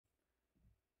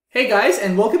Hey guys,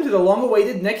 and welcome to the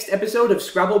long-awaited next episode of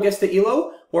Scrabble Guess the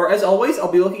ELO, where as always, I'll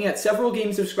be looking at several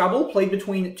games of Scrabble played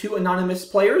between two anonymous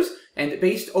players, and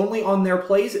based only on their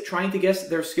plays, trying to guess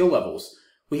their skill levels.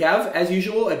 We have, as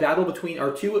usual, a battle between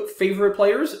our two favorite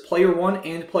players, Player 1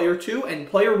 and Player 2, and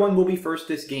Player 1 will be first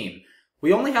this game.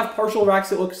 We only have partial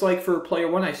racks, it looks like, for Player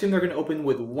 1. I assume they're going to open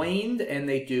with Waned, and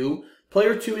they do.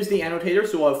 Player 2 is the annotator,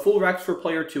 so we'll have full racks for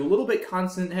Player 2. A little bit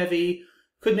consonant-heavy.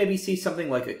 Could maybe see something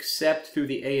like accept through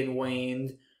the A and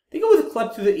waned. They go with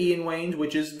clep through the E and waned,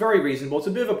 which is very reasonable. It's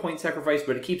a bit of a point sacrifice,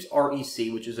 but it keeps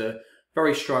REC, which is a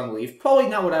very strong leaf. Probably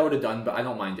not what I would have done, but I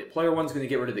don't mind it. Player 1's going to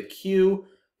get rid of the Q.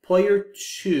 Player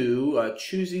 2,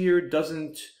 choosier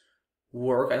doesn't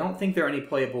work. I don't think there are any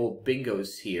playable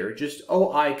bingos here. Just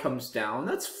OI comes down.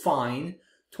 That's fine.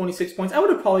 26 points. I would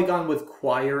have probably gone with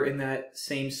choir in that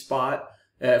same spot.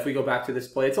 If we go back to this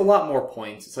play, it's a lot more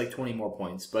points. It's like 20 more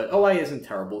points, but OI isn't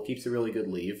terrible. Keeps a really good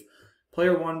leave.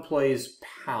 Player 1 plays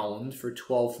pound for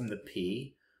 12 from the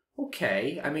P.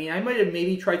 Okay, I mean, I might have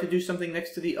maybe tried to do something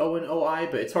next to the O and OI,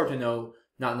 but it's hard to know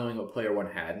not knowing what Player 1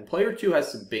 had. And Player 2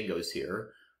 has some bingos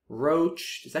here.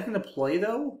 Roach, is that going to play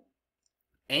though?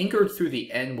 Anchored through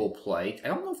the N will play. I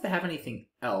don't know if they have anything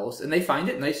else. And they find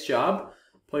it, nice job.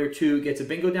 Player 2 gets a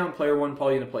bingo down. Player 1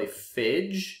 probably going to play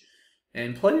Fidge.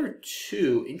 And Player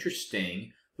 2,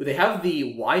 interesting. Well, they have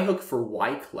the Y hook for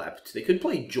Y clept. They could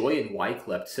play Joy and Y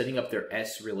clept, setting up their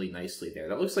S really nicely there.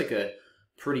 That looks like a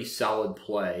pretty solid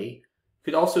play.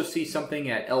 Could also see something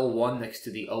at L1 next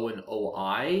to the O and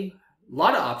OI. A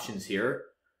lot of options here.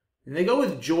 And they go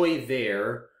with Joy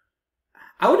there.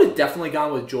 I would have definitely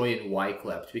gone with Joy and Y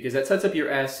clept, because that sets up your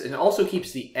S, and it also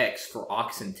keeps the X for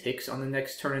Ox and Ticks on the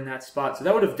next turn in that spot. So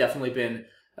that would have definitely been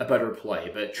a better play,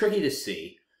 but tricky to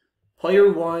see.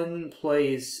 Player 1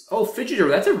 plays... Oh, Fidgeter,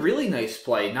 that's a really nice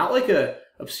play. Not like a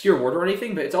obscure word or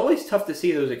anything, but it's always tough to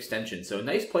see those extensions. So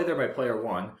nice play there by Player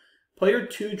 1. Player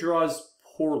 2 draws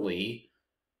poorly.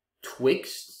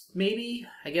 Twixt, maybe?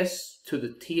 I guess to the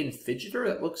T in Fidgeter,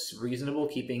 that looks reasonable,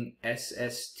 keeping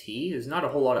SST. There's not a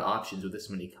whole lot of options with this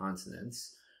many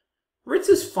consonants. Ritz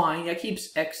is fine. That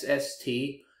keeps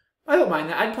XST. I don't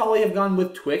mind that. I'd probably have gone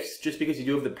with Twixt, just because you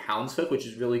do have the pounds hook, which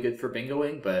is really good for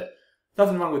bingoing, but...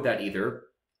 nothing wrong with that either.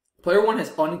 Player 1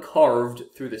 has uncarved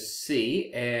through the C,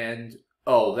 and...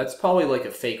 oh, that's probably like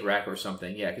a fake rack or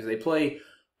something. Yeah, because they play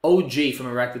OG from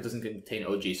a rack that doesn't contain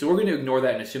OG. So we're going to ignore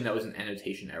that and assume that was an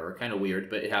annotation error. Kind of weird,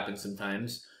 but it happens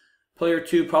sometimes. Player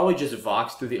 2 probably just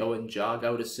Vox through the O and jog, I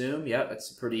would assume. Yeah,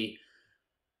 that's a pretty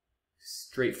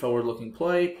straightforward looking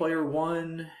play. Player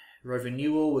 1,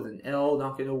 Revenue with an L,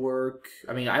 not going to work.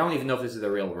 I mean, I don't even know if this is a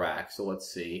real rack, so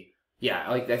let's see.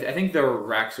 Yeah, like I think their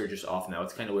racks are just off now.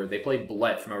 It's kind of weird. They play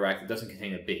Blet from a rack that doesn't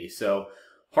contain a B, so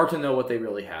hard to know what they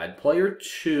really had. Player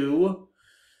 2,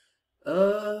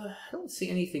 I don't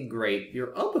see anything great.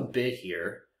 You're up a bit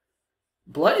here.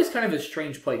 Blet is kind of a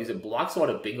strange play because it blocks a lot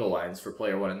of bingo lines for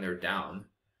Player 1 and they're down.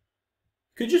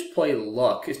 Could just play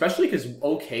Luck, especially because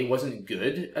OK wasn't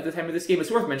good at the time of this game.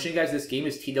 It's worth mentioning, guys, this game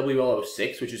is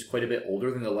TWL06, which is quite a bit older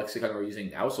than the lexicon we're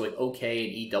using now. So like OK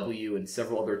and EW and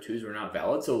several other 2s were not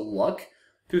valid. So Luck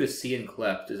through the C and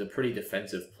clept is a pretty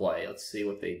defensive play. Let's see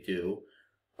what they do.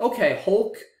 Okay,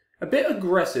 Hulk, a bit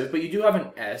aggressive, but you do have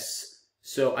an S,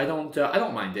 so I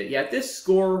don't mind it. Yeah, at this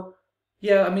score,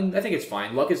 yeah, I mean, I think it's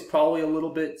fine. Luck is probably a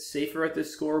little bit safer at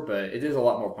this score, but it is a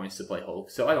lot more points to play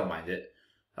Hulk, so I don't mind it.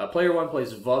 Player 1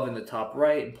 plays Vuv in the top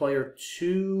right, and Player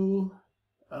 2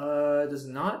 does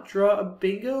not draw a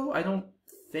bingo, I don't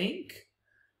think.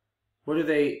 What do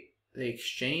they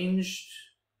exchanged?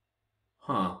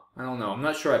 Huh, I don't know. I'm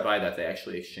not sure I buy that they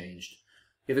actually exchanged.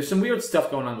 Yeah, there's some weird stuff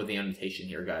going on with the annotation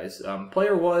here, guys.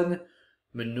 Player 1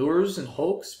 manures and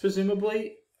hulks,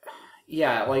 presumably.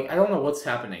 Yeah, like, I don't know what's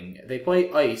happening. They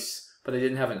play ice, but they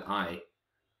didn't have an I.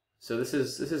 So this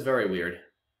is very weird.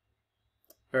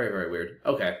 Very, very weird.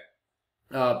 Okay.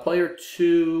 Player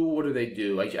 2, what do they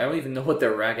do? I don't even know what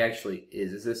their rack actually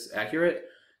is. Is this accurate?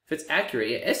 If it's accurate,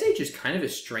 yeah, SH is kind of a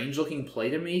strange-looking play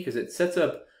to me, because it sets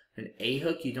up an A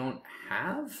hook you don't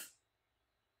have?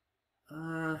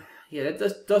 Yeah, that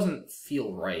just doesn't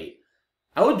feel right.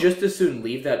 I would just as soon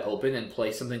leave that open and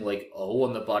play something like O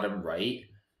on the bottom right,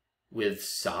 with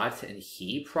Sot and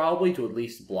He, probably, to at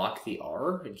least block the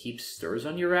R and keep stirs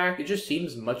on your rack. It just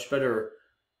seems much better...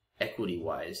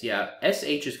 equity-wise. Yeah,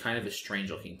 SH is kind of a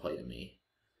strange-looking play to me.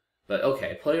 But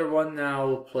okay, Player 1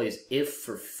 now plays If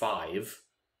for 5.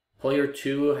 Player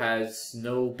 2 has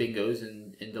no bingos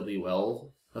in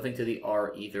NWL. Nothing to the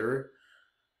R either.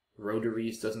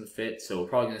 Rotaries doesn't fit, so we're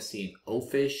probably going to see an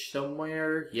O-fish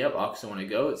somewhere. Yep, Ox want to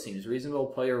go. It seems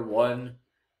reasonable. Player 1,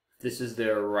 this is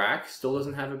their rack, still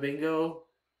doesn't have a bingo.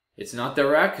 It's not the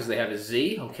rack because they have a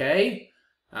Z. Okay.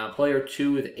 Player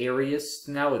 2 with Arius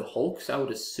now with Hulks, I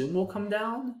would assume will come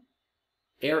down.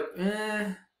 I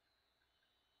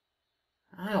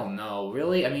don't know,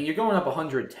 really? I mean, you're going up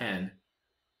 110.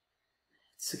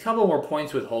 It's a couple more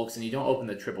points with Hulks and you don't open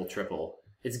the triple-triple.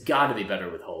 It's got to be better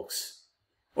with Hulks.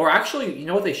 Or actually, you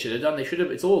know what they should have done? They should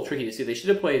have. It's a little tricky to see. They should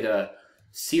have played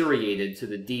seriated to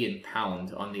the D and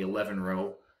pound on the 11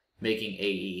 row, making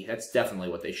AE. That's definitely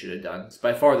what they should have done. It's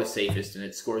by far the safest, and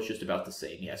it scores just about the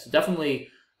same. Yeah, so definitely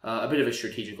a bit of a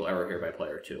strategical error here by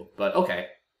player 2. But okay.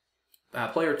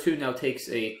 Player 2 now takes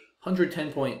a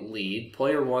 110-point lead.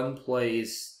 Player 1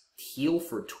 plays heal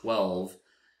for 12.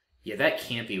 Yeah, that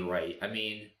can't be right. I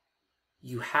mean,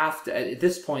 you have to, at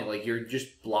this point, like, you're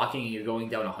just blocking and you're going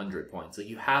down 100 points. Like,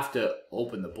 you have to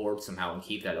open the board somehow and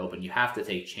keep that open. You have to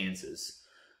take chances.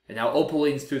 And now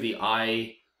Opaline's through the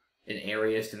I in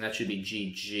Arius, and that should be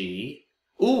GG.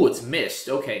 Ooh, it's missed.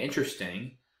 Okay,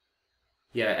 interesting.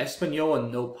 Yeah, Espanol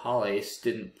and Nopales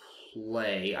didn't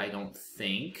play, I don't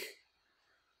think.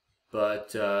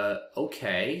 But,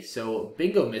 okay, so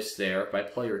bingo missed there by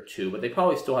player 2, but they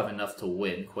probably still have enough to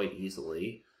win quite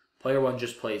easily. Player 1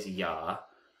 just plays Ya.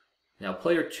 Now,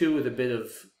 player 2 with a bit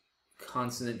of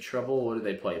consonant trouble. What do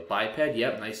they play? Biped?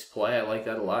 Yep, nice play. I like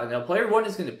that a lot. Now, player 1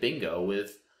 is going to bingo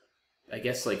with, I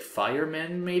guess, like,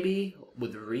 Firemen, maybe?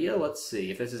 With Ria? Let's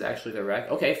see if this is actually the rack.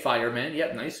 Okay, Firemen.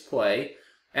 Yep, nice play.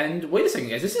 And wait a second,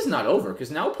 guys. This is not over,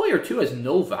 because now player 2 has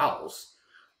no vowels.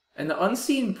 And the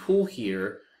unseen pool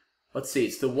here... Let's see,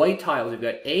 it's the white tiles. We've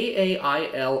got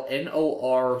A-A-I-L-N-O-R,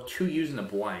 2 U's and a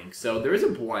blank. So there is a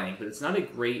blank, but it's not a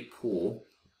great pool.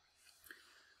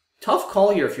 Tough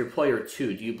call here if you're player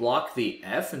 2. Do you block the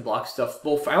F and block stuff?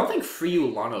 Well, I don't think Free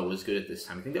Ulano was good at this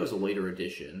time. I think that was a later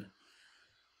addition.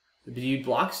 Do you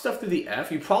block stuff through the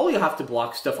F? You probably have to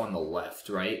block stuff on the left,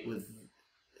 right? With,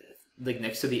 like,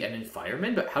 next to the N and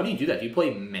Firemen. But how do you do that? Do you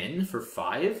play Men for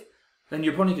 5? Then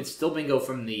your opponent could still bingo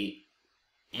from the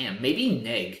M. Maybe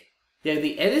Neg. Yeah,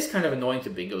 the N is kind of annoying to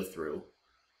bingo through.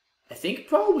 I think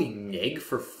probably Neg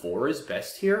for 4 is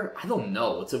best here. I don't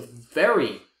know. It's a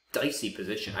very dicey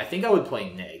position. I think I would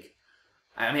play Neg.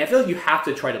 I mean, I feel like you have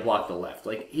to try to block the left.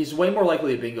 Like, he's way more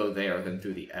likely to bingo there than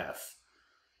through the F.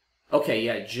 Okay,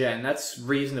 yeah, Jen, that's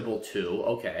reasonable too.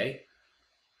 Okay.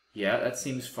 Yeah, that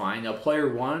seems fine. Now,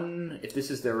 player 1, if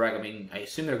this is their rack, I mean, I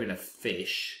assume they're going to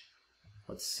fish.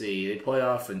 Let's see. They play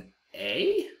off an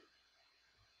A?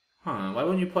 Huh, why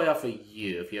wouldn't you play off a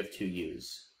U if you have 2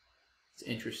 U's? It's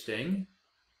interesting.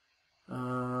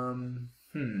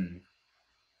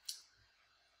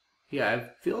 Yeah, I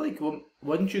feel like, well,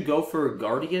 wouldn't you go for a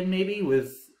Guardian, maybe,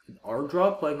 with an R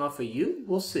draw playing off a U?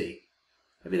 We'll see.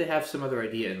 Maybe they have some other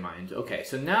idea in mind. Okay,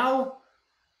 so now...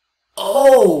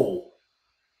 Oh!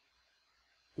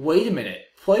 Wait a minute.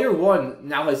 Player 1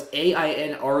 now has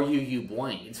A-I-N-R-U-U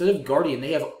blank. Instead of Guardian,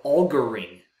 they have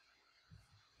Auguring.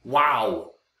 Wow.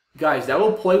 Guys, that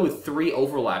will play with 3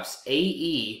 overlaps.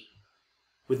 A-E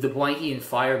with the blanky and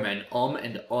Firemen,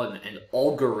 and Un, and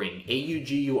Auguring,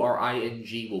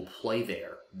 A-U-G-U-R-I-N-G will play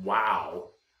there.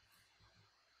 Wow.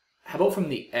 How about from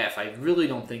the F? I really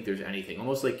don't think there's anything.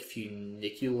 Almost like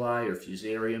Funiculi or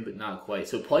Fusarium, but not quite.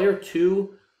 So player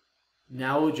 2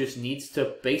 now just needs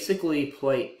to basically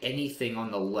play anything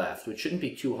on the left, which shouldn't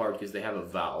be too hard because they have a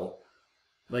vowel.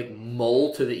 Like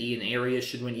Mole to the E in Arius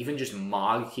should win. Even just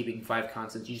Mog keeping 5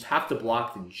 constants. You just have to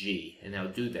block the G. And now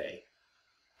do they?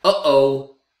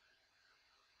 Uh-oh.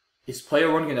 Is player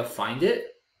 1 going to find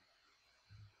it?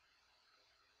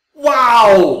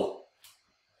 Wow!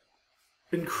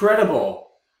 Incredible.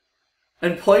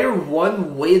 And player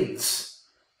 1 wins.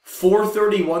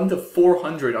 431 to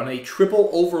 400 on a triple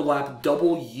overlap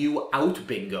double U out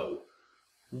bingo.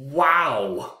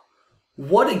 Wow.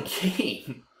 What a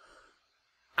game.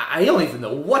 I don't even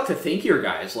know what to think here,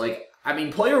 guys. Like, I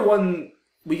mean, player 1,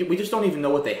 we just don't even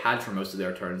know what they had for most of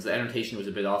their turns. The annotation was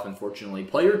a bit off, unfortunately.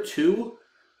 Player 2,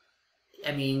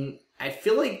 I mean, I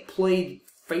feel like played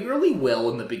fairly well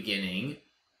in the beginning.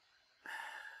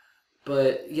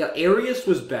 But, yeah, Arius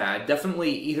was bad.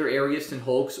 Definitely either Arius and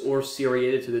Hulks or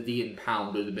seriated to the D and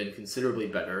pound would have been considerably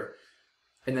better.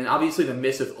 And then, obviously, the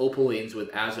miss of Opalines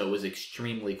with Azo was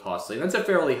extremely costly. And that's a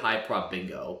fairly high prop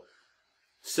bingo.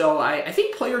 So I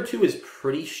think player 2 is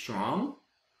pretty strong,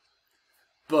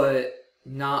 but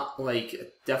not like,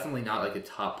 definitely not like a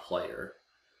top player.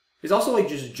 There's also like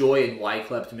just Joy and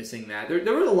Wyclef missing that. There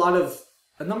were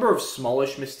a number of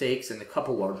smallish mistakes and a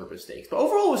couple larger mistakes, but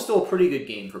overall it was still a pretty good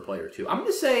game for player 2. I'm going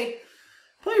to say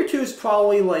player 2 is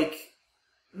probably like,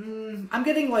 I'm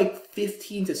getting like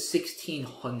 15 to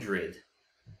 1600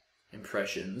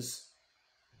 impressions,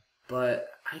 but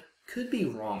I could be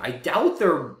wrong. I doubt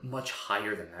they're much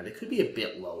higher than that. It could be a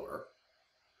bit lower.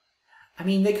 I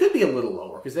mean, they could be a little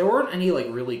lower, because there weren't any, like,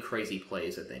 really crazy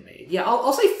plays that they made. Yeah,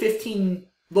 I'll say 15,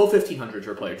 low 1500s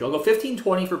for player 2. I'll go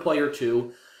 1520 for player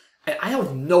 2. And I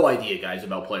have no idea, guys,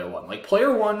 about player 1. Like,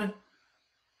 player 1,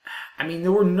 I mean,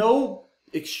 there were no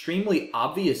extremely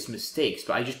obvious mistakes,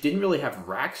 but I just didn't really have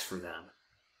racks for them.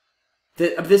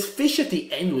 This fish at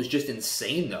the end was just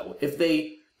insane, though. If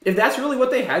that's really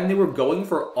what they had and they were going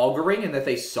for auguring and that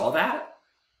they saw that,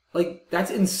 like,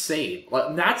 that's insane.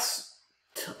 Like, that's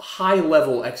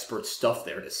high-level expert stuff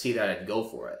there to see that and go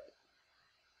for it.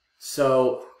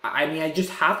 So, I mean, I just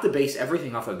have to base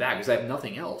everything off of that because I have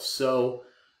nothing else. So,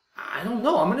 I don't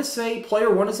know. I'm going to say player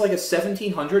 1 is like a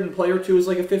 1700 and player 2 is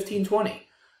like a 1520.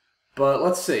 But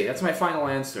let's see. That's my final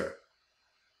answer.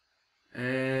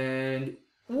 And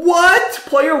what?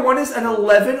 Player 1 is an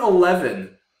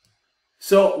 1111.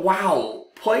 So, wow.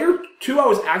 Player 2, I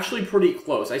was actually pretty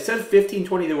close. I said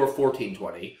 1520, they were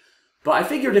 1420. But I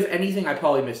figured if anything, I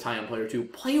probably missed high on player 2.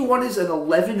 Player 1 is an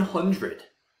 1100.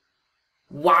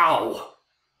 Wow.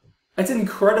 That's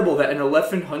incredible that an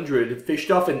 1100 fished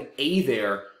off an A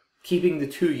there, keeping the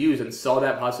 2 U's and saw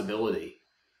that possibility.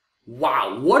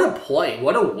 Wow, what a play.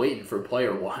 What a win for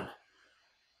player 1.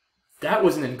 That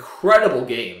was an incredible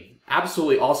game.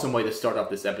 Absolutely awesome way to start off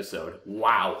this episode.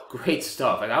 Wow, great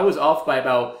stuff. And I was off by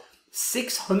about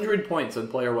 600 points on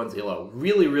player 1's ELO.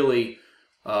 Really, really...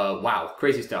 wow,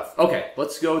 crazy stuff. Okay,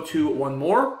 let's go to one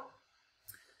more.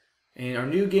 And our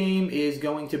new game is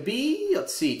going to be,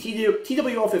 let's see,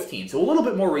 TWL 15. So a little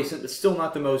bit more recent, but still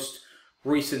not the most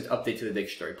recent update to the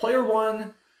dictionary. Player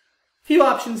 1, few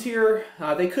options here.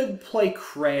 They could play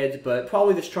Cred, but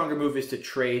probably the stronger move is to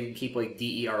trade and keep like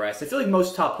DERS. I feel like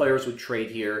most top players would trade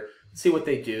here. See what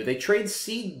they do. They trade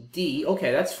CD.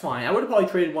 Okay, that's fine. I would have probably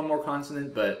traded one more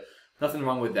consonant, but... nothing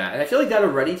wrong with that. And I feel like that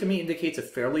already, to me, indicates a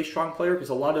fairly strong player, because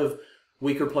a lot of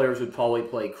weaker players would probably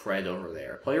play Cred over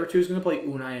there. Player 2 is going to play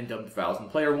Unai and dumped vowels, and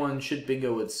player 1 should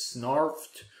bingo with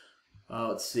Snarfed.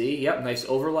 Let's see. Yep, nice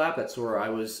overlap. That's where I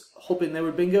was hoping they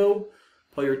would bingo.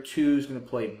 Player 2 is going to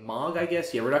play Mog, I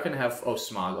guess. Yeah, we're not going to have... oh,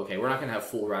 Smog. Okay, we're not going to have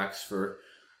full racks for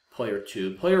player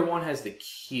 2. Player 1 has the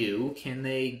Q. Can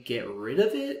they get rid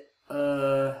of it?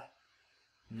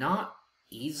 Not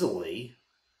easily.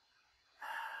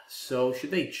 So,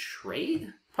 should they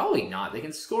trade? Probably not. They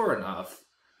can score enough.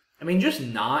 I mean, just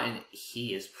not and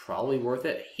he is probably worth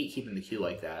it. I hate keeping the Q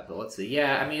like that, but let's see.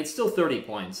 Yeah, I mean, it's still 30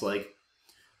 points. Like,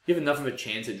 you have enough of a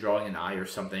chance at drawing an I or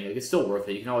something. Like, it's still worth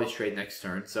it. You can always trade next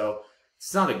turn, so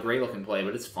it's not a great-looking play,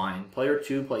 but it's fine. Player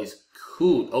 2 plays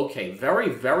Coot. Okay, very,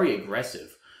 very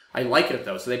aggressive. I like it,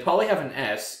 though. So they probably have an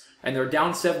S, and they're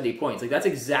down 70 points. Like, that's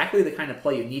exactly the kind of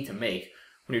play you need to make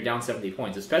when you're down 70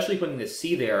 points, especially putting the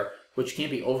C there, which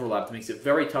can't be overlapped, makes it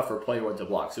very tough for player 1 to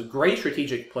block. So great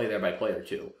strategic play there by player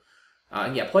 2.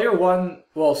 And yeah, player 1,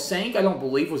 well, Sank I don't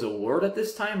believe was a word at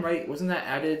this time, right? Wasn't that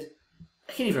added?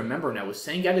 I can't even remember now. Was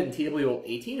Sank added in TWL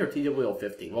 18 or TWL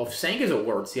 15? Well, if Sank is a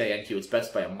word, C-I-N-Q, it's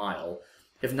best by a mile.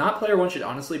 If not, player 1 should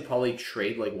honestly probably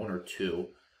trade like 1 or 2.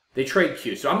 They trade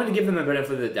Q, so I'm going to give them the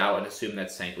benefit of the doubt and assume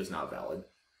that Sank was not valid.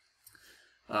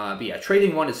 But yeah,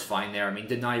 trading 1 is fine there. I mean,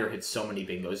 Denier hits so many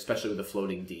bingos, especially with the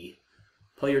floating D.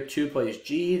 Player 2 plays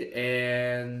G'd,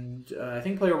 and I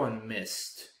think player 1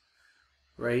 missed,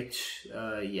 right?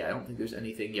 Yeah, I don't think there's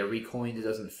anything. Yeah, recoined, it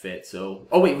doesn't fit, so...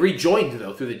 oh, wait, rejoined,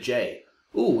 though, through the J.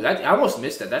 Ooh, I almost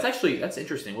missed that. That's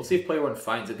interesting. We'll see if player 1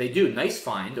 finds it. They do. Nice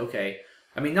find. Okay.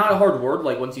 I mean, not a hard word,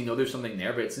 like, once you know there's something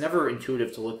there, but it's never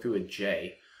intuitive to look through a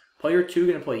J. Player 2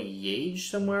 going to play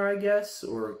Yage somewhere, I guess?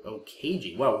 Or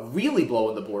Okagi. Wow, really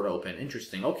blowing the board open.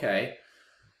 Interesting. Okay.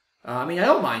 I mean, I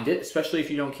don't mind it, especially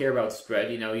if you don't care about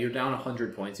spread. You know, you're down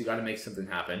 100 points. You got to make something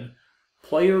happen.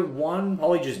 Player 1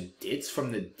 probably just dits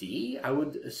from the D, I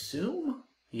would assume.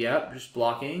 Yep, just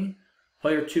blocking.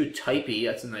 Player 2, Typey.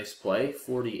 That's a nice play.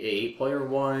 48. Player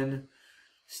 1,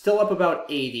 still up about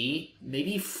 80.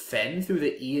 Maybe Fen through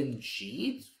the E and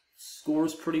G.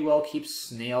 Scores pretty well. Keeps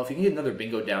Snail. If you can get another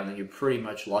bingo down, then you're pretty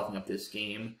much locking up this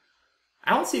game.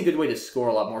 I don't see a good way to score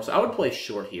a lot more, so I would play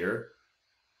short here.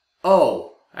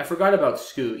 Oh, I forgot about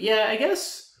Scoot. Yeah, I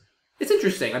guess it's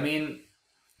interesting. I mean,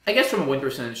 I guess from a win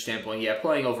percentage standpoint, yeah,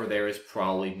 playing over there is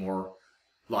probably more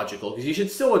logical, because you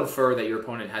should still infer that your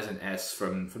opponent has an S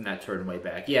from that turn way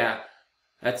back. Yeah,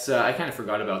 that's I kind of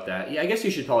forgot about that. Yeah, I guess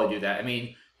you should probably do that. I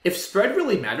mean, if spread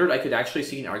really mattered, I could actually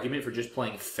see an argument for just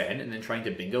playing Fen and then trying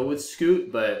to bingo with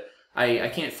Scoot, but I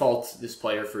can't fault this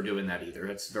player for doing that either.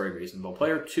 That's very reasonable.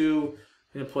 Player 2,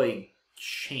 going to play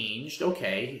Changed.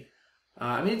 Okay.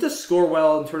 I mean, it does score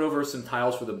well and turn over some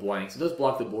tiles for the blanks. It does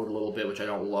block the board a little bit, which I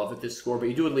don't love at this score, but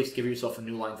you do at least give yourself a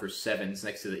new line for 7s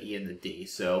next to the E and the D.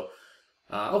 So,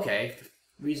 okay,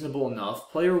 reasonable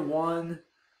enough. Player 1,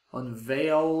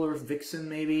 Unveil or Vixen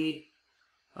maybe.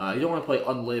 You don't want to play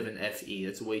Unlive and FE.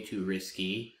 That's way too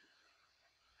risky.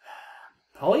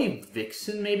 Probably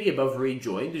Vixen maybe above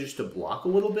Rejoin just to block a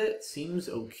little bit. Seems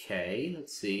okay.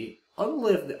 Let's see.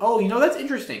 Unlive. Oh, you know, that's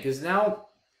interesting because now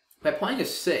by playing a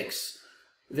 6,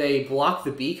 they block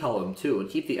the B column too and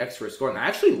keep the extra scoring. I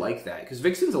actually like that because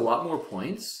Vixen's a lot more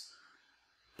points.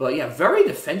 But yeah, very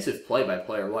defensive play by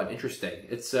player 1. Interesting.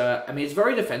 It's I mean, it's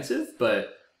very defensive,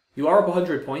 but you are up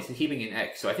 100 points and keeping an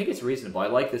X, so I think it's reasonable. I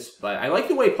like this, but I like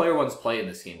the way player 1's play in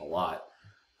this game a lot.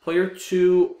 Player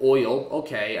 2, Oil.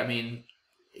 Okay, I mean,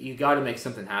 you got to make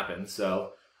something happen,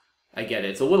 so I get it.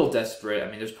 It's a little desperate. I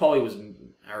mean, there's probably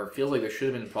or it feels like there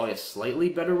should have been probably a slightly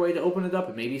better way to open it up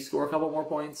and maybe score a couple more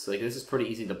points. Like, this is pretty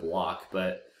easy to block,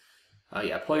 but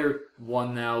yeah, player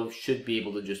 1 now should be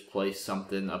able to just play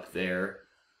something up there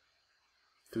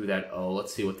through that O.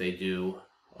 Let's see what they do.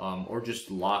 Or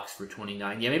just locks for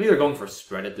 29. Yeah, maybe they're going for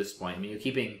spread at this point. I mean, you're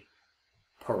keeping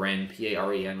Paren,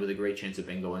 P-A-R-E-N, with a great chance of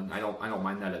bingoing. I don't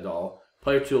mind that at all.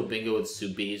 Player 2 will bingo with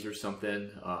Subis or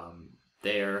something.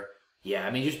 There. Yeah,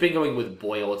 I mean, just bingoing with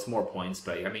Boyle, it's more points,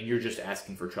 but, I mean, you're just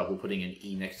asking for trouble putting an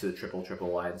E next to the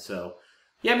triple line, so...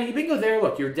 Yeah, I mean, you bingo there,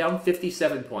 look, you're down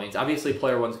 57 points. Obviously,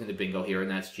 player 1's going to bingo here,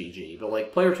 and that's GG, but,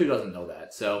 like, player 2 doesn't know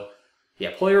that, so...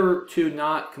 Yeah, player 2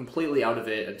 not completely out of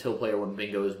it until player 1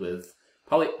 bingos with...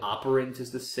 Probably Operant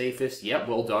is the safest. Yep,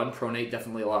 well done. Pronate,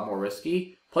 definitely a lot more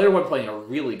risky. Player 1 playing a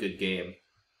really good game.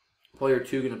 Player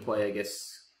 2 going to play, I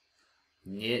guess,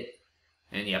 Knit.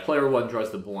 And yeah, player 1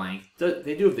 draws the blank.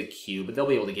 They do have the Q, but they'll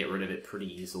be able to get rid of it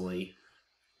pretty easily.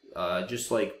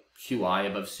 Just like QI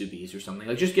above Subis or something.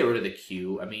 Like, just get rid of the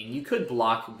Q. I mean, you could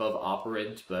block above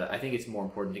Operant, but I think it's more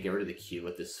important to get rid of the Q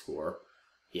at this score.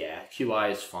 Yeah,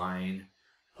 QI is fine.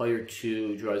 Player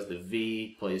 2 draws the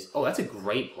V, plays... Oh, that's a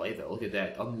great play, though. Look at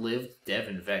that. Unlived, Dev,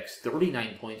 and Vex.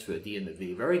 39 points for the D and the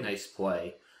V. Very nice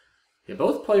play. Yeah,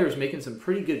 both players making some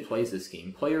pretty good plays this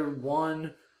game. Player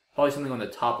 1, probably something on the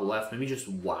top left. Maybe just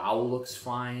WoW looks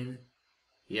fine.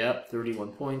 Yep,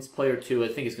 31 points. Player 2, I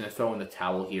think, is going to throw in the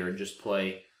towel here and just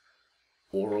play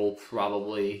Oral,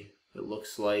 probably. It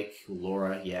looks like.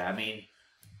 Laura, yeah, I mean...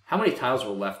 How many tiles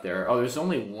were left there? Oh, there's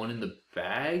only 1 in the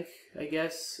bag, I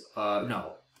guess.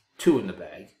 No, 2 in the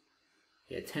bag.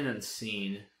 Yeah, 10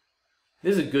 unseen.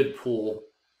 This is a good pool.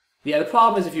 Yeah, the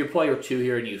problem is if you're player 2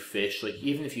 here and you fish, like,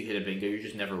 even if you hit a bingo, you're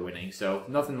just never winning. So,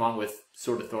 nothing wrong with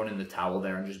sort of throwing in the towel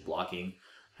there and just blocking.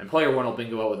 And player 1 will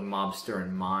bingo out with Mobster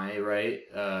and Mai, right?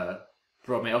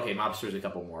 Okay, Mobster's a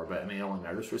couple more, but I mean, it only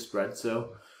matters for spread,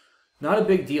 so... Not a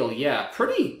big deal. Yeah,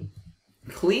 pretty...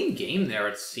 clean game there,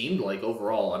 it seemed like,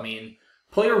 overall. I mean,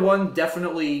 player 1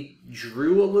 definitely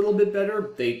drew a little bit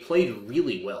better. They played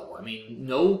really well. I mean,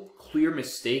 no clear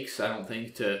mistakes, I don't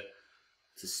think, to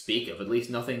speak of. At least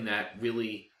nothing that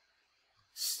really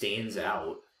stands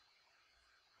out.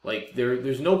 Like,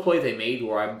 there's no play they made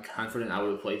where I'm confident I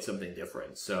would have played something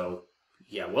different. So,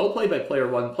 yeah, well played by player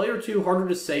 1. Player 2, harder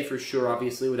to say for sure,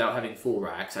 obviously, without having full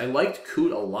racks. I liked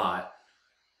Coot a lot.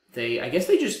 I guess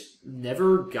they just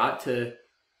never got to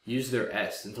use their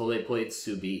S until they played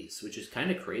Subis, which is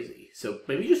kind of crazy. So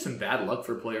maybe just some bad luck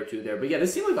for player 2 there. But yeah,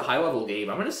 this seemed like a high-level game.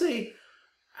 I'm going to say,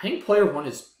 I think player 1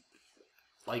 is,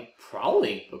 like,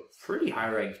 probably a pretty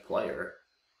high-ranked player.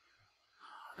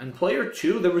 And player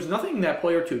 2, there was nothing that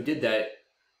player 2 did that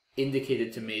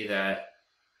indicated to me that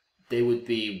they would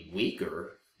be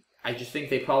weaker. I just think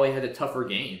they probably had a tougher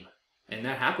game. And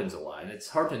that happens a lot, and it's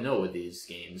hard to know with these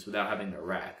games without having their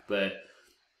rack. But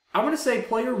I want to say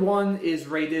player 1 is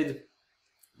rated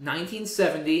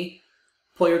 1970,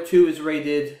 player 2 is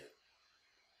rated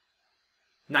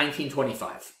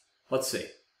 1925. Let's see.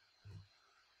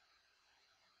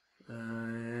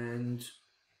 And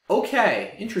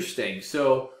okay, interesting.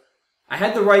 So I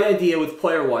had the right idea with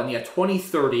player 1, yeah,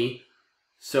 2030.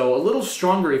 So a little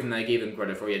stronger even than I gave him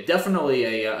credit for. Yeah,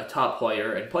 definitely a top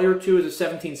player. And player 2 is a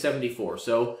 1774.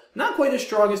 So not quite as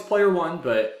strong as player 1,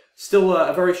 but still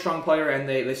a very strong player, and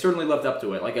they certainly lived up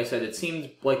to it. Like I said, it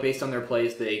seemed like based on their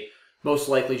plays, they most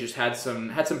likely just had some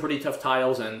pretty tough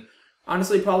tiles, and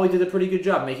honestly probably did a pretty good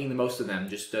job making the most of them.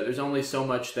 Just there's only so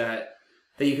much that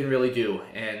you can really do.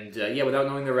 And yeah, without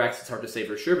knowing the racks, it's hard to say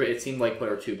for sure, but it seemed like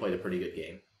player 2 played a pretty good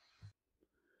game.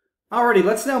 Alrighty,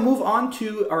 let's now move on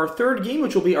to our third game,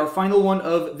 which will be our final one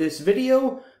of this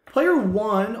video. Player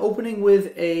 1 opening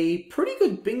with a pretty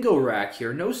good bingo rack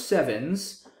here, no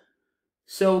 7s.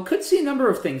 So could see a number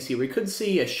of things here. We could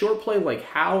see a short play like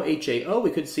How, H-A-O.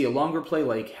 We could see a longer play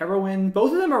like Heroin.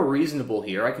 Both of them are reasonable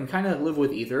here. I can kind of live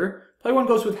with either. Player 1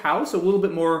 goes with How, so a little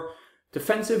bit more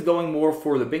defensive, going more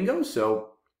for the bingo.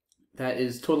 So that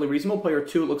is totally reasonable. Player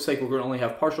 2, it looks like we're going to only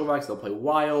have partial racks. They'll play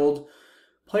Wild.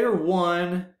 Player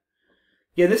 1...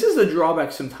 Yeah, this is the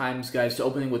drawback sometimes, guys, to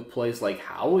opening with plays like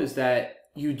How, is that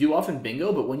you do often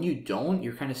bingo, but when you don't,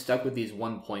 you're kind of stuck with these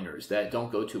one-pointers that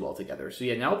don't go too well together. So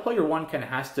yeah, now player 1 kind of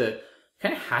has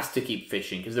to keep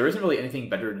fishing, because there isn't really anything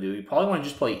better to do. You probably want to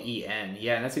just play EN.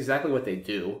 Yeah, and that's exactly what they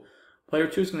do. Player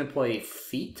 2 is going to play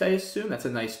Feet, I assume. That's a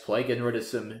nice play, getting rid of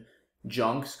some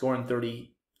junk, scoring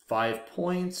 35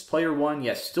 points. Player 1,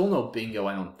 yeah, still no bingo,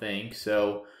 I don't think.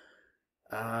 So,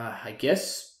 I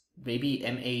guess maybe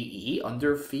MAE,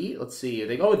 under Feet. Let's see.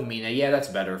 They go with Mina. Yeah, that's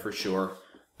better for sure.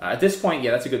 At this point,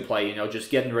 yeah, that's a good play, you know, just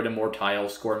getting rid of more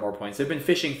tiles, scoring more points. They've been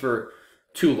fishing for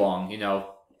too long, you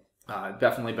know.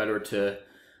 Definitely better to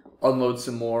unload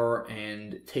some more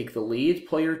and take the lead.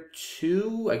 Player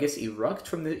 2, I guess Erupt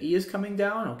from the E is coming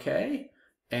down, okay.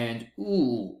 And,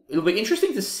 ooh, it'll be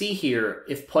interesting to see here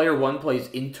if player 1 plays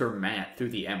Intermat through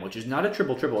the M, which is not a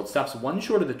triple-triple. It stops one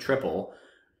short of the triple.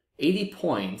 80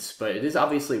 points, but it is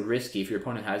obviously risky if your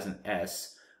opponent has an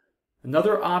S.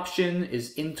 Another option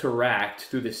is Interact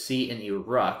through the C and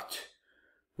Erupt,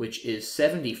 which is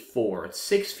 74. It's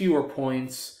 6 fewer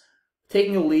points.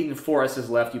 Taking a lead and 4 S's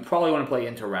left, you probably want to play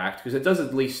Interact, because it does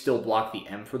at least still block the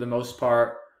M for the most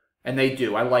part. And they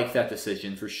do. I like that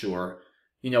decision for sure.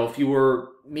 You know, if you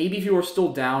were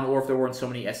still down, or if there weren't so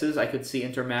many S's, I could see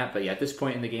Intermat. But yeah, at this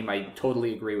point in the game, I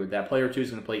totally agree with that. Player 2 is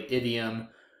going to play Idiom,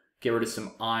 get rid of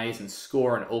some I's and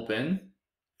score and open.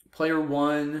 Player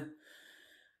 1...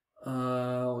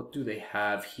 what do they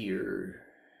have here?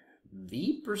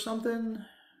 Veep or something?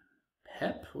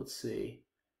 Pep? Let's see.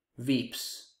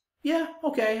 Veeps. Yeah,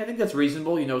 okay, I think that's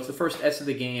reasonable. You know, it's the first S of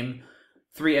the game.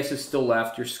 3 S's still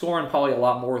left. You're scoring probably a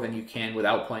lot more than you can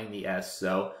without playing the S.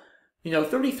 So, you know,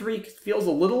 33 feels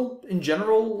a little, in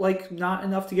general, like not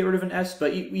enough to get rid of an S.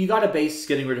 But you got to base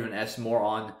getting rid of an S more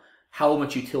on how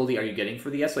much utility are you getting for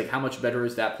the S. Like, how much better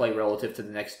is that play relative to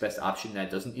the next best option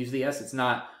that doesn't use the S? It's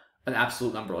not an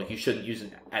absolute number. Like, you shouldn't use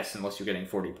an S unless you're getting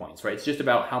 40 points, right? It's just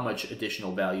about how much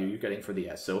additional value you're getting for the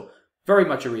S. So, very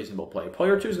much a reasonable play.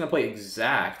 Player 2 is going to play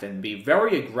Exact and be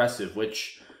very aggressive,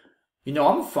 which, you know,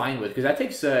 I'm fine with, because that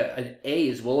takes an A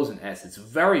as well as an S. It's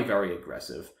very, very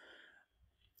aggressive.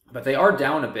 But they are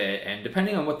down a bit, and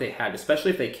depending on what they had, especially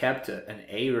if they kept an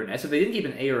A or an S, if they didn't keep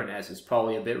an A or an S, it's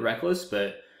probably a bit reckless,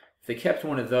 but if they kept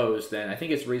one of those, then I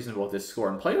think it's reasonable at this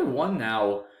score. And player 1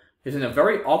 now is in a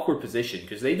very awkward position,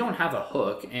 because they don't have a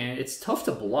hook, and it's tough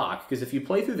to block, because if you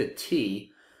play through the T,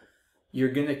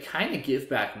 you're going to kind of give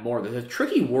back more. There's a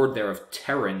tricky word there of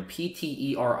Terran,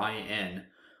 P-T-E-R-I-N,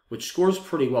 which scores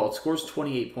pretty well. It scores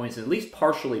 28 points and at least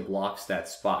partially blocks that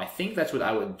spot. I think that's what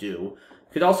I would do.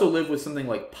 Could also live with something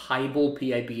like Pibal,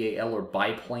 P-I-B-A-L, or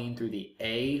Biplane through the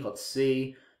A. Let's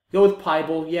see. Go with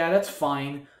Pibal. Yeah, that's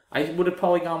fine. I would have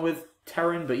probably gone with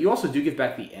Terran, but you also do give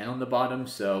back the N on the bottom,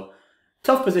 so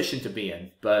tough position to be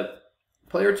in. But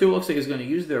player 2 looks like is going to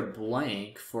use their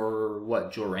blank for,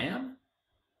 what, Joram?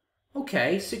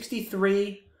 Okay,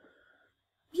 63.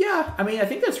 Yeah, I mean, I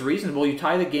think that's reasonable. You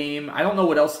tie the game. I don't know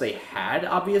what else they had,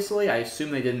 obviously. I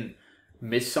assume they didn't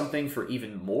miss something for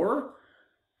even more.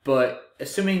 But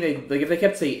assuming they, like, if they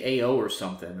kept, say, AO or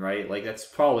something, right? Like, that's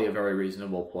probably a very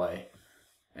reasonable play.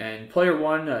 And player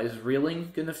 1, is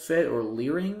Reeling going to fit, or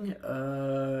Leering?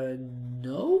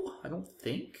 No, I don't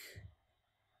think.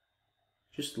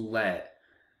 Just let.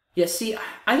 Yeah, see,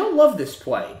 I don't love this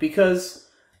play, because...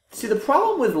 See, the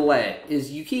problem with let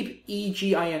is you keep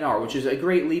EGINR, which is a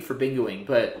great lead for bingoing,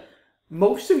 but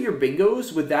most of your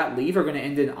bingos with that lead are going to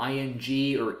end in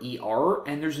ING or ER,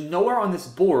 and there's nowhere on this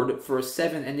board for a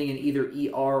 7 ending in either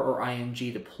ER or ING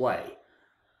to play.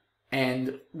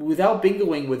 And without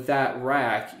bingoing with that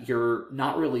rack, you're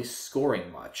not really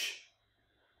scoring much.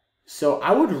 So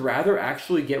I would rather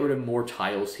actually get rid of more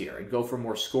tiles here and go for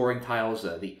more scoring tiles,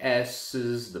 the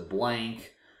S's, the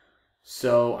blank.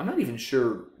 So, I'm not even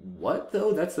sure what,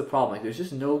 though. That's the problem. Like, there's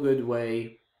just no good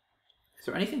way. Is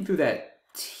there anything through that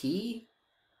T?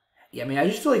 Yeah, I mean, I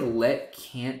just feel like let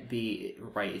can't be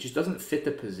right. It just doesn't fit the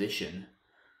position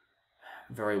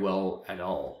very well at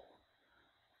all.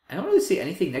 I don't really see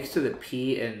anything next to the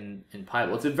P in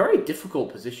Pibal. It's a very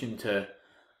difficult position to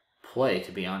play,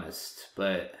 to be honest.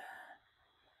 But,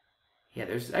 yeah,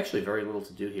 there's actually very little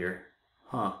to do here.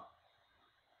 Huh.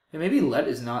 Yeah, maybe let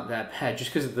is not that bad,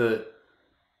 just because of the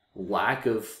lack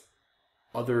of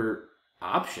other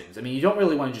options. I mean, you don't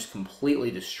really want to just completely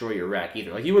destroy your rack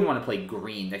either. Like, you wouldn't want to play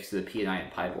green next to the P&I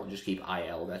and Piebald and just keep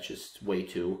IL. That's just way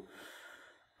too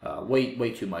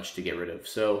much to get rid of.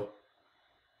 So,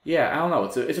 yeah, I don't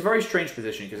know. It's a very strange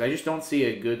position because I just don't see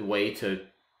a good way to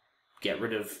get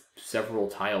rid of several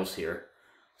tiles here.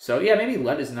 So, yeah, maybe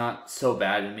lead is not so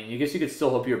bad. I mean, I guess you could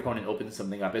still hope your opponent opens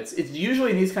something up. It's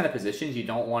usually in these kind of positions you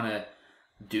don't want to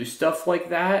do stuff like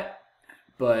that.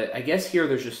 But I guess here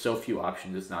there's just so few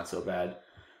options, it's not so bad.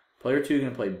 Player 2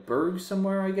 going to play Berg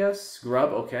somewhere, I guess.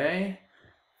 Grub, okay.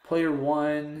 Player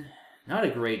 1, not a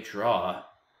great draw.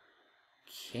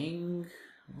 King,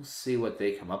 we'll see what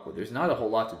they come up with. There's not a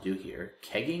whole lot to do here.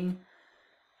 Kegging?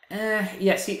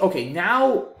 Yeah, see, okay,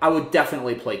 now I would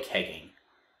definitely play Kegging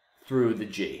through the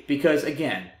G. Because,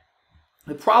 again,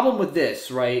 the problem with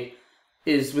this, right,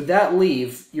 is with that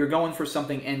leave, you're going for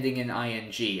something ending in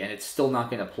ing, and it's still not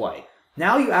going to play.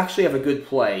 Now you actually have a good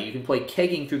play. You can play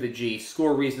Kegging through the G,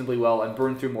 score reasonably well, and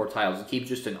burn through more tiles and keep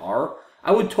just an R.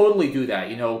 I would totally do that.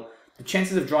 You know, the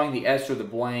chances of drawing the S or the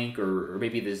blank or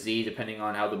maybe the Z, depending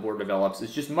on how the board develops,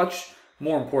 is just much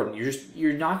more important.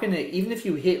 You're not going to, even if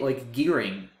you hit like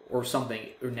Gearing or something,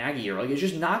 or Nagier, like, it's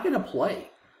just not going to play.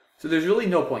 So there's really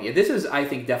no point. Yeah, this is, I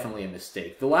think, definitely a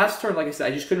mistake. The last turn, like I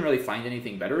said, I just couldn't really find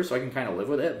anything better, so I can kind of live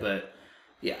with it, but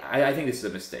yeah, I think this is a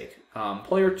mistake.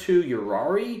 Player 2,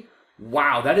 Urari.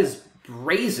 Wow, that is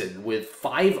brazen with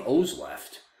 5 O's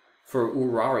left for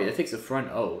Urari. That takes the front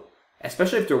O.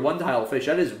 Especially if they're one-tile fish.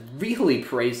 That is really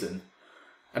brazen.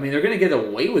 I mean, they're going to get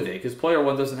away with it because player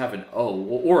 1 doesn't have an O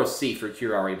or a C for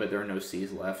Urari, but there are no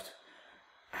C's left.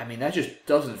 I mean, that just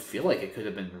doesn't feel like it could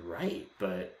have been right,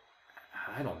 but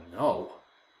I don't know.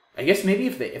 I guess maybe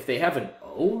if they have an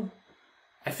O?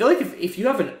 I feel like if you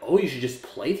have an O, you should just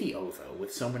play the O, though,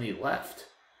 with so many left.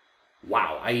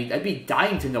 Wow, I'd be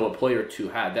dying to know what player 2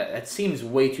 had. That seems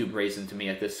way too brazen to me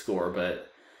at this score,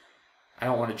 but I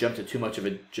don't want to jump to too much of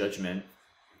a judgment.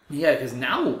 Yeah, because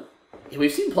now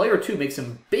we've seen player 2 make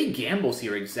some big gambles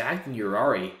here, exacting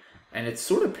Urari, and it's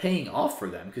sort of paying off for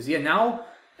them. Because, yeah, now...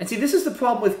 And see, this is the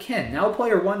problem with Ken. Now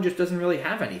player 1 just doesn't really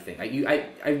have anything.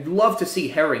 I'd love to see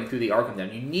Herring through the Arkham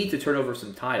Den. You need to turn over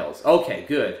some tiles. Okay,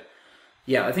 good.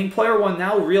 Yeah, I think player 1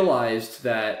 now realized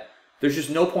that there's just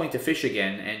no point to fish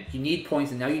again, and you need points,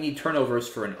 and now you need turnovers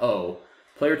for an O.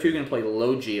 Player 2 going to play the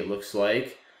low G, it looks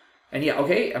like. And yeah,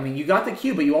 okay, I mean, you got the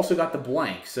Q, but you also got the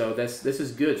blank, so this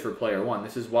is good for player 1.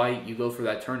 This is why you go for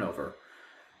that turnover.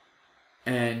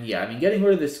 And yeah, I mean, getting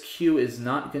rid of this Q is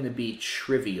not going to be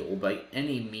trivial by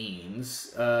any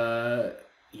means. Yeah,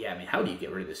 I mean, how do you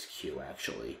get rid of this Q,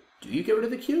 actually? Do you get rid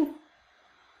of the Q?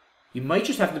 You might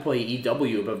just have to play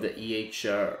EW above the EH,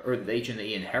 or the H and the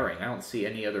E in Herring. I don't see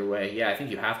any other way. Yeah, I think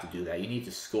you have to do that. You need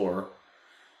to score.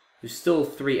 There's still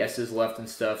 3 S's left and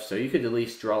stuff, so you could at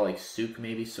least draw, like, Suk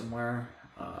maybe somewhere.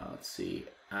 Let's see.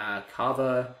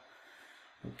 Kava.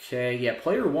 Okay, yeah,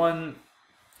 player 1...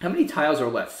 How many tiles are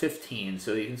left? 15,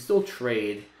 so you can still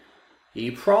trade. Yeah,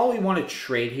 you probably want to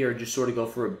trade here and just sort of go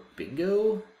for a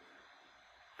bingo.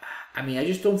 I mean, I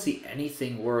just don't see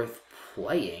anything worth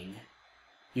playing.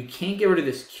 You can't get rid of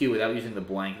this Q without using the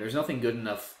blank. There's nothing good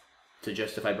enough to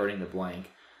justify burning the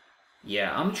blank.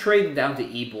 Yeah, I'm trading down to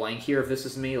E blank here if this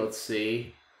is me. Let's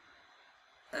see.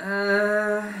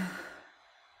 I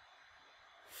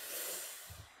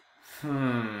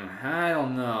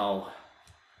don't know.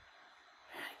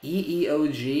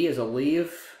 EEOG as a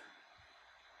leave?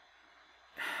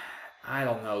 I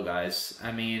don't know, guys.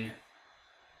 I mean,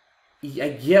 I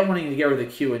get wanting to get rid of the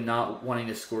Q and not wanting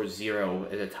to score 0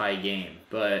 as a tie game,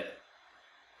 but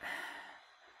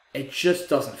it just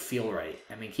doesn't feel right.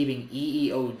 I mean, keeping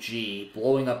EEOG,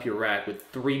 blowing up your rack with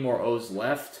 3 more O's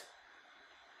left,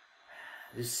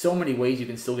 there's so many ways you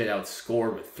can still get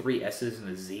outscored with 3 S's and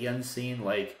a Z unseen.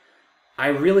 Like, I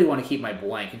really want to keep my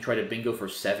blank and try to bingo for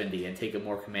 70 and take a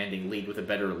more commanding lead with a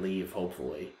better leave,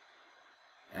 hopefully.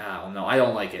 I don't know. I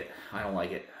don't like it. I don't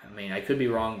like it. I mean, I could be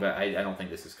wrong, but I don't think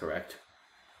this is correct.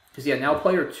 Because, yeah, now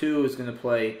player 2 is going to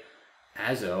play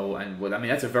Azo, and I mean,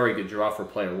 that's a very good draw for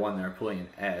player 1 there, pulling an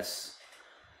S.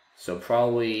 So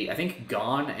probably, I think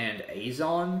Gon and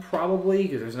Azon, probably,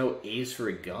 because there's no A's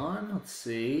for Gon. Let's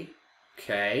see.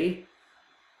 Okay.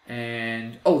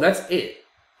 And, oh, that's it.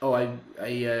 Oh, I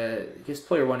guess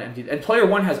player 1 emptied, and player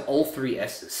 1 has all 3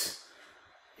 S's.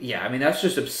 Yeah, I mean, that's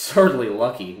just absurdly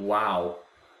lucky. Wow.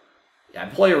 Yeah,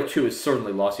 player 2 is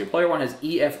certainly lost here. Player 1 has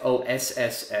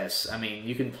EFOSSS. I mean,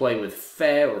 you can play with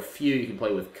Fe or Few. You can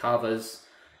play with Kavas.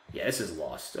 Yeah, this is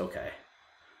lost. Okay.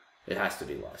 It has to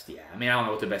be lost. Yeah, I mean, I don't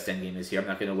know what the best endgame is here. I'm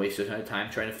not going to waste a ton of time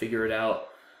trying to figure it out.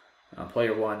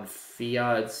 Player 1,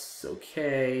 Fiat's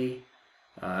okay.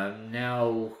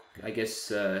 Now, I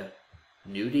guess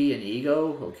Nudie and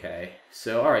Ego? Okay.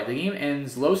 So, alright, the game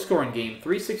ends low scoring game,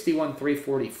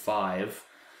 361-345.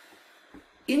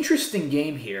 Interesting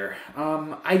game here.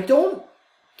 I don't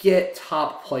get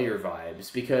top player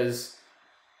vibes because,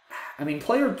 I mean,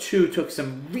 player 2 took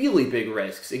some really big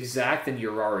risks, Exact and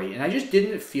Urari, and I just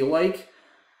didn't feel like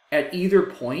at either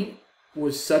point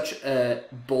was such a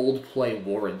bold play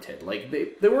warranted. Like,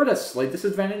 they were at a slight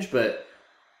disadvantage, but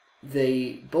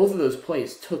both of those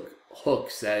plays took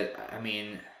hooks that, I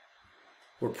mean,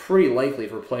 were pretty likely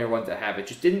for player 1 to have. It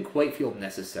just didn't quite feel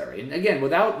necessary. And again,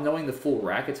 without knowing the full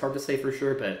rack, it's hard to say for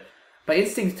sure, but my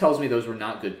instinct tells me those were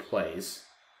not good plays.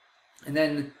 And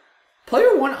then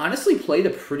player 1 honestly played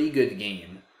a pretty good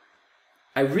game.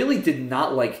 I really did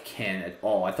not like Ken at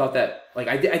all. I thought that, like,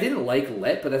 I didn't like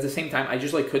Let, but at the same time, I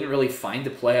just, like, couldn't really find a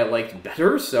play I liked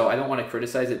better, so I don't want to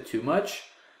criticize it too much.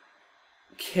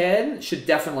 Ken should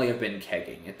definitely have been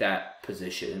kegging at that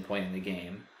position and point in the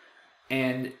game.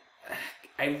 And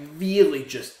I really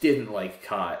just didn't like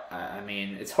Cot. I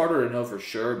mean, it's harder to know for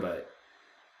sure, but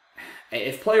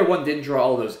if player 1 didn't draw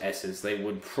all those S's, they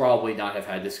would probably not have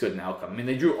had this good an outcome. I mean,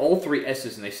 they drew all 3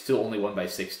 S's and they still only won by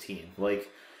 16. Like,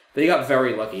 they got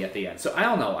very lucky at the end. So, I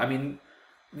don't know. I mean,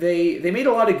 they made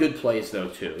a lot of good plays, though,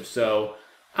 too. So,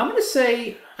 I'm going to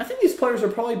say, I think these players are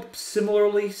probably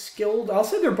similarly skilled. I'll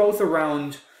say they're both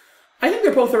around, I think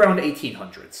they're both around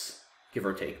 1800s, give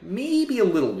or take. Maybe a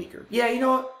little weaker. Yeah, you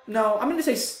know what? No, I'm going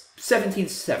to say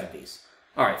 1770s.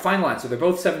 All right, final answer. They're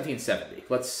both 1770.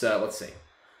 Let's see.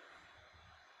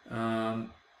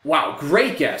 Wow,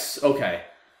 great guess. Okay.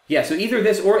 Yeah, so either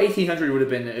this or 1800 would have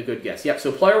been a good guess. Yep,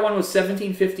 so player 1 was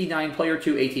 1759, player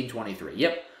 2, 1823.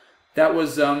 Yep, that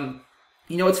was,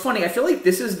 you know, it's funny. I feel like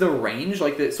this is the range,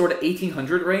 like the sort of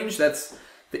 1800 range, that's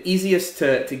the easiest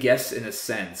to guess in a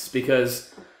sense.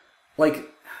 Because, like,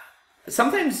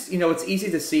 sometimes, you know, it's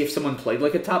easy to see if someone played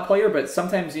like a top player, but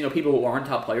sometimes, you know, people who aren't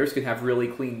top players can have really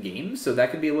clean games, so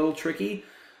that can be a little tricky.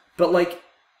 But, like,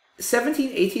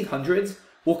 1800s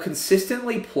will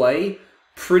consistently play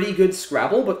pretty good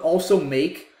Scrabble, but also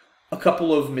make a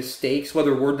couple of mistakes,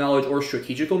 whether word knowledge or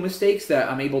strategical mistakes,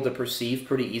 that I'm able to perceive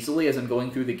pretty easily as I'm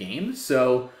going through the game.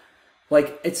 So,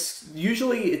 like, it's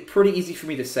usually pretty easy for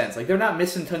me to sense. Like, they're not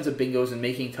missing tons of bingos and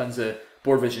making tons of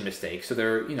board vision mistakes. So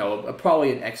they're, you know,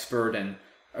 probably an expert and,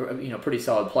 you know, pretty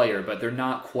solid player, but they're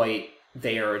not quite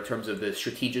there in terms of the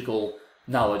strategical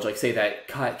knowledge. Like, say that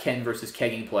Ken versus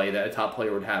kegging play that a top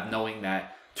player would have, knowing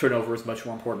that turnover is much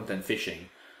more important than fishing.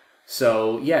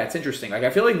 So, yeah, it's interesting. Like,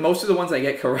 I feel like most of the ones I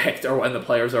get correct are when the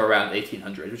players are around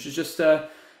 1800, which is just kind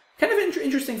of an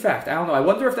interesting fact. I don't know. I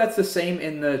wonder if that's the same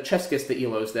in the Chess Guess the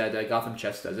ELOs that Gotham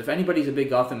Chess does. If anybody's a big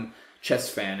Gotham Chess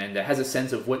fan and has a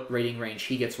sense of what rating range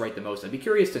he gets right the most, I'd be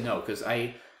curious to know, because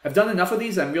I've done enough of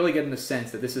these, I'm really getting the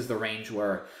sense that this is the range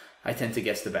where I tend to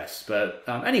guess the best. But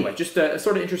anyway, just a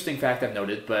sort of interesting fact I've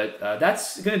noted. But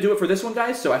that's going to do it for this one,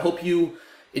 guys. So I hope you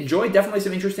enjoyed. Definitely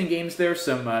some interesting games there.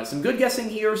 Some good guessing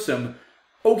here, some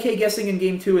okay guessing in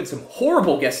Game 2, and some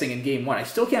horrible guessing in Game 1. I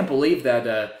still can't believe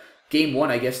that Game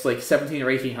 1, I guessed like 17 or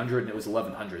 1800 and it was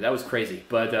 1100. That was crazy.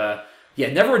 But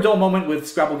yeah, never a dull moment with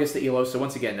Scrabble Guess the ELO. So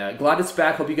once again, glad it's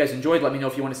back. Hope you guys enjoyed. Let me know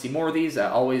if you want to see more of these.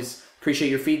 Always appreciate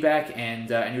your feedback and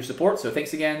your support. So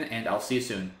thanks again, and I'll see you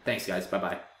soon. Thanks, guys.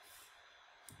 Bye-bye.